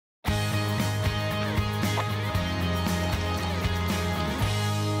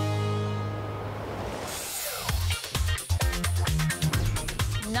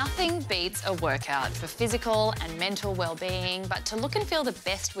Nothing beats a workout for physical and mental well-being, but to look and feel the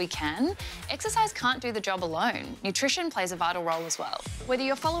best we can, exercise can't do the job alone. Nutrition plays a vital role as well. Whether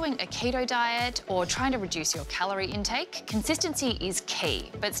you're following a keto diet or trying to reduce your calorie intake, consistency is key,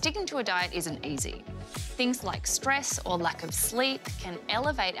 but sticking to a diet isn't easy. Things like stress or lack of sleep can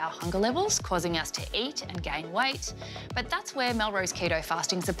elevate our hunger levels, causing us to eat and gain weight, but that's where Melrose Keto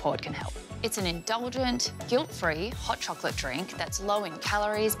Fasting Support can help. It's an indulgent, guilt-free hot chocolate drink that's low in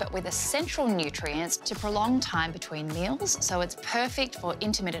calories but with essential nutrients to prolong time between meals, so it's perfect for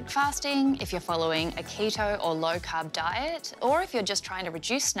intermittent fasting if you're following a keto or low-carb diet, or if you're just trying to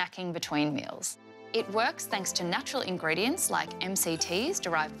reduce snacking between meals. It works thanks to natural ingredients like MCTs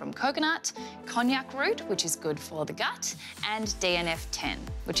derived from coconut, cognac root, which is good for the gut, and DNF10,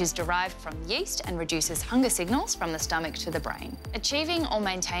 which is derived from yeast and reduces hunger signals from the stomach to the brain. Achieving or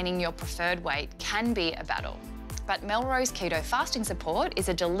maintaining your preferred weight can be a battle, but Melrose Keto Fasting Support is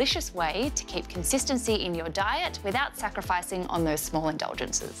a delicious way to keep consistency in your diet without sacrificing on those small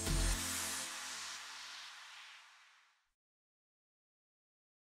indulgences.